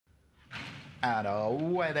And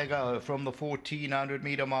away they go from the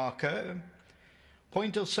 1400-meter marker.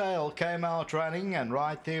 Point of Sale came out running, and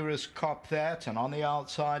right there is Cop That, and on the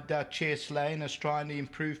outside Duchess Lane is trying to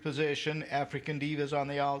improve position. African Divas on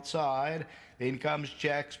the outside. Then comes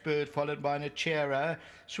Jack's Bird, followed by Nachera.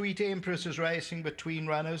 Sweet Empress is racing between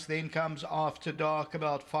runners. Then comes After Dark,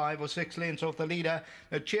 about 5 or 6 lengths off the leader.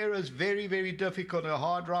 Nachera is very, very difficult, a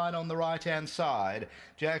hard ride on the right-hand side.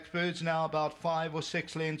 Jack's Bird's now about 5 or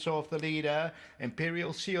 6 lengths off the leader.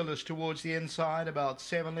 Imperial Seal is towards the inside, about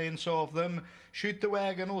 7 lengths off them. Shoot the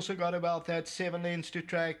Wagon also got about that 7 lengths to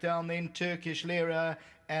track down. Then Turkish Lira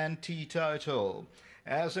and Teetotal.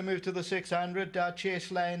 As they move to the 600, Duchess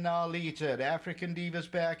Lane now leads it. African Divas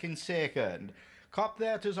back in second. Cop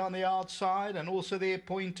That is on the outside, and also their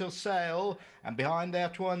Point of Sale. And behind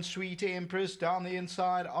that one, Sweet Empress. Down the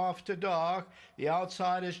inside, After Dark. The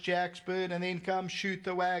outside is Jack's Bird, and then comes Shoot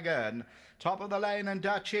the Wagon. Top of the lane, and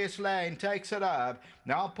Duchess Lane takes it up.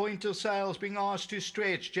 Now Point of Sale's being asked to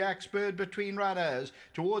stretch. Jack's Bird between runners.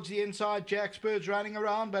 Towards the inside, Jack's Bird's running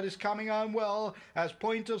around, but is coming home well as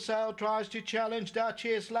Point of Sale tries to challenge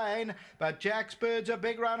Duchess Lane. But Jack's Bird's a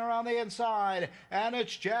big runner on the inside, and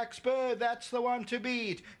it's Jack's Bird that's the one to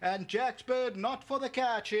beat. And Jack's Bird not for the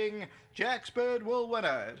catching. Jack's Bird will win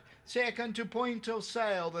it. Second to Point of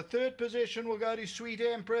Sale. The third position will go to Sweet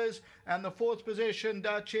Empress, and the fourth position,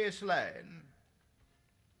 Duchess Lane.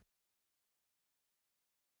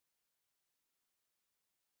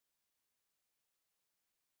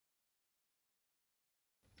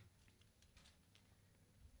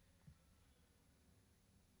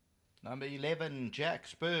 Number 11,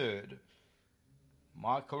 Jack's Bird.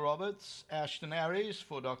 Michael Roberts, Ashton Aries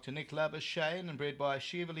for Dr. Nick Labuschagne, and bred by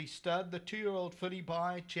Chevrolet Stud. The 2-year-old filly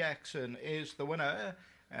by Jackson is the winner,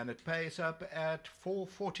 and it pays up at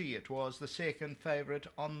 440. It was the second favourite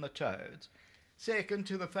on the Toads. Second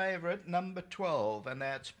to the favourite, number 12, and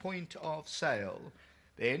that's Point of Sale.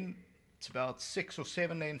 Then it's about 6 or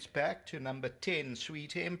 7 lengths back to number 10,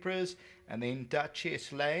 Sweet Empress, and then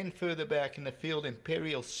Duchess Lane. Further back in the field,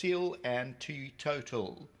 Imperial Seal and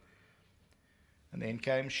Teetotal. And then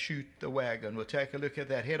came Shoot the Wagon. We'll take a look at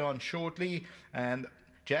that head-on shortly. And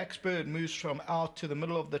Jack's Bird moves from out to the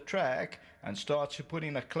middle of the track and starts to put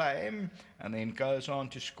in a claim, and then goes on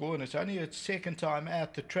to score. And it's only its second time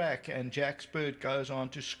at the track, and Jack's Bird goes on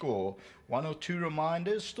to score. 1 or 2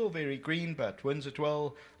 reminders, still very green, but wins it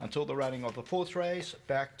well until the running of the fourth race.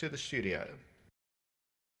 Back to the studio.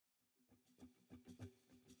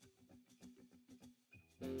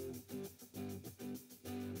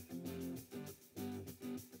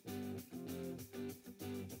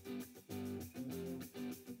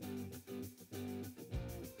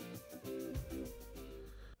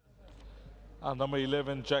 Number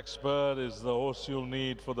 11, Jack's Bird, is the horse you'll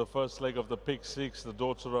need for the first leg of the Pick Six, the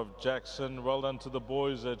daughter of Jackson. Well done to the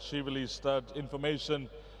boys at Chevrolet Stud. Information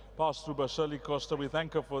passed through by Shirley Costa. We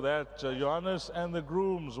thank her for that. Johannes and the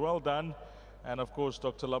grooms, well done. And of course,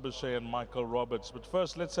 Dr. Labuschagne and Michael Roberts. But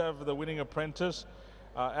first, let's have the winning apprentice,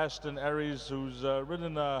 Ashton Aries, who's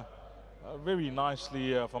ridden very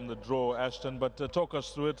nicely from the draw, Ashton. But talk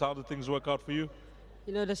us through it. How did things work out for you?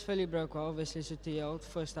 You know, this filly broke well. Obviously, it's a 2-year-old,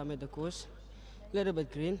 first time at the course. Little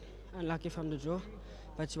bit green, unlucky from the draw,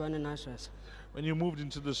 but she won a nice race. When you moved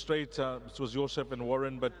into the straight, it was Joseph and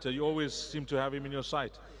Warren, but you always seem to have him in your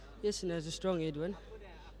sight. Yes, and there's a strong Edwin,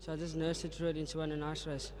 so I just nursed it through it and she won a nice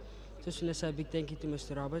race. Just want to say a big thank you to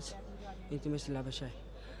Mr. Roberts and to Mr. Labuschagne.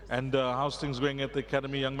 And how's things going at the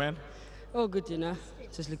academy, young man? Oh, good, you know.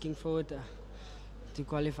 Just looking forward to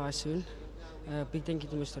qualify soon. Big thank you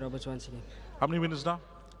to Mr. Roberts once again. How many winners now?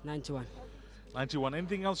 91. 91.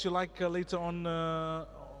 Anything else you like later on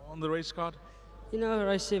the race card? You know,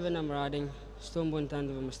 race 7 I'm riding Stormborn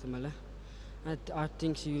Thunder with Mr. Miller. I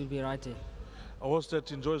think she will be right there. A horse that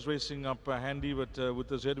enjoys racing up handy, but with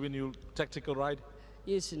this headwind, you tactical ride?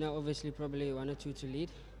 Yes, you know, obviously probably 1 or 2 to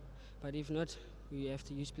lead, but if not, we have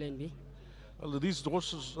to use plan B. Well, these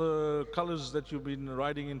horses, colours that you've been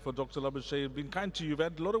riding in for Dr. Labuschagne have been kind to you. You've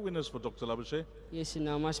had a lot of winners for Dr. Labuschagne. Yes, you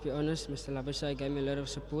know, I must be honest, Mr. Labuschagne gave me a lot of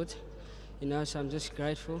support. You know, so I'm just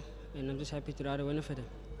grateful, and I'm just happy to ride a winner for them.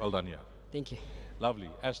 Well done, yeah. Thank you. Lovely.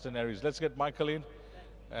 Ashton Aries. Let's get Michael in.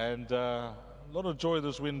 And a lot of joy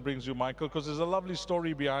this win brings you, Michael, because there's a lovely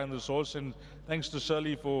story behind this horse, and thanks to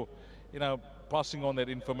Shirley for, you know, passing on that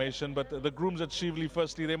information. But the grooms at Chevrolet,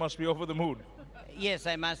 firstly, they must be over the moon. Yes,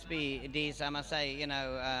 they must be, Dees. I must say, you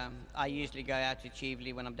know, I usually go out to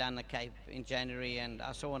Chevrolet when I'm down the Cape in January, and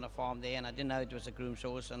I saw on a farm there, and I didn't know it was a groom's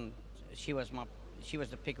horse, and she was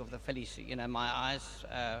the pick of the fillies, you know, my eyes,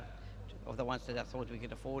 of the ones that I thought we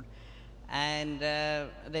could afford. And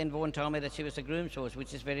then Vaughan told me that she was a groom's horse,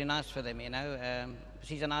 which is very nice for them, you know.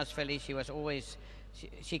 She's a nice filly. She was always,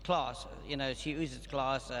 she class, you know, she oozes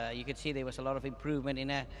class. You could see there was a lot of improvement in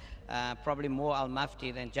her, probably more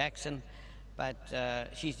Al-Mufti than Jackson. But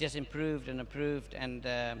she's just improved and improved. And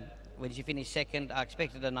when she finished second, I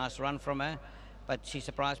expected a nice run from her. But she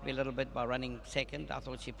surprised me a little bit by running second. I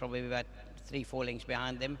thought she'd probably be about 3-4 lengths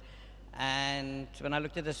behind them. And when I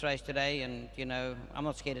looked at this race today, and, you know, I'm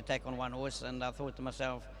not scared to take on one horse, and I thought to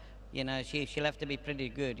myself, you know, she'll have to be pretty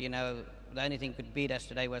good. You know, the only thing could beat us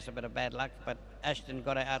today was a bit of bad luck, but Ashton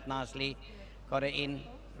got her out nicely, got her in,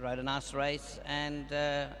 rode a nice race, and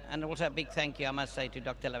also a big thank you, I must say, to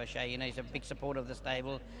Dr. Lavachet. You know, he's a big supporter of the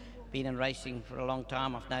stable, been in racing for a long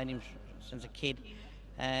time. I've known him since a kid.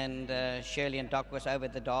 And Shirley and Doc was over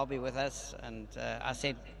at the Derby with us, and I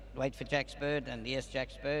said, wait for Jack's Bird, and here's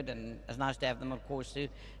Jack's Bird, and it's nice to have them, of course, too.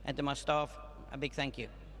 And to my staff, a big thank you.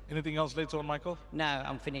 Anything else later on, Michael? No,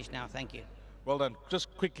 I'm finished now, thank you. Well done.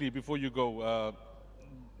 Just quickly before you go,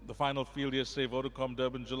 the final field yesterday, Vodacom,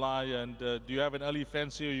 Durban, July, and do you have an early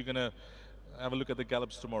fancy, or are you going to have a look at the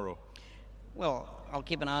gallops tomorrow? Well, I'll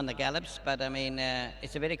keep an eye on the gallops, but I mean,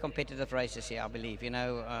 it's a very competitive race this year, I believe. You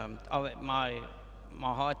know, my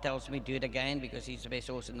heart tells me do it again because he's the best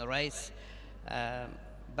horse in the race.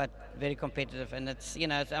 But very competitive, and it's, you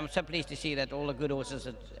know, I'm so pleased to see that all the good horses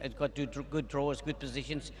have got good draws, good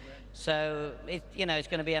positions. So you know, it's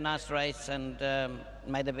going to be a nice race, and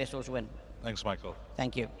may the best horse win. Thanks, Michael.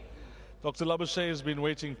 Thank you. Dr. Labuschagne has been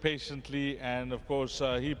waiting patiently, and of course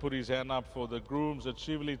he put his hand up for the grooms at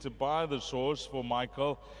Greyville to buy this horse for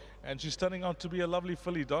Michael, and she's turning out to be a lovely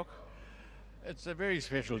filly, Doc. It's a very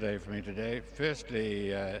special day for me today.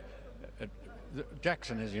 Firstly,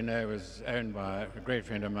 Jackson, as you know, was owned by a great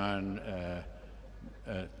friend of mine,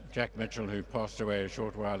 Jack Mitchell, who passed away a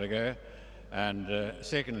short while ago. And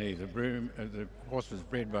secondly, the horse was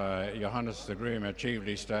bred by Johannes, the groom at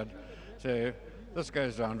Greyville Stud. So this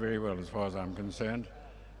goes down very well as far as I'm concerned.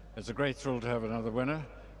 It's a great thrill to have another winner.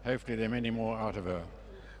 Hopefully there are many more out of her.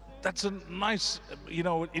 That's a nice, you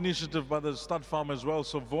know, initiative by the stud farm as well.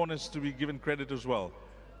 So Vaughan is to be given credit as well.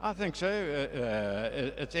 I think so.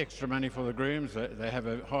 It's extra money for the grooms. They have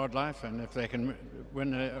a hard life, and if they can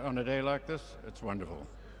win on a day like this, it's wonderful.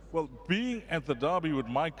 Well, being at the Derby with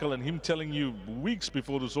Michael and him telling you weeks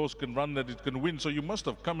before this horse can run that it can win, so you must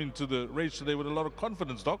have come into the race today with a lot of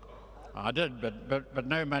confidence, Doc. I did, but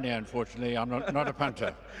no money, unfortunately. I'm not a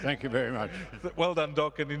punter. Thank you very much. Well done,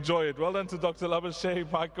 Doc, and enjoy it. Well done to Dr.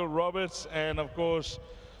 Labuschagne, Michael Roberts, and of course,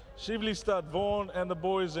 Greyville Stud, Vaughan and the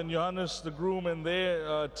boys, and Johannes, the groom, and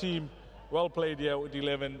their team. Well played here with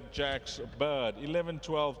 11, Jack's Bird. 11,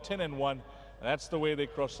 12, 10 and 1. And that's the way they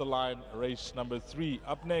cross the line, race number 3.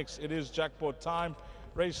 Up next, it is jackpot time,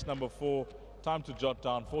 race number 4. Time to jot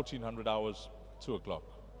down 1400 hours, 2 o'clock.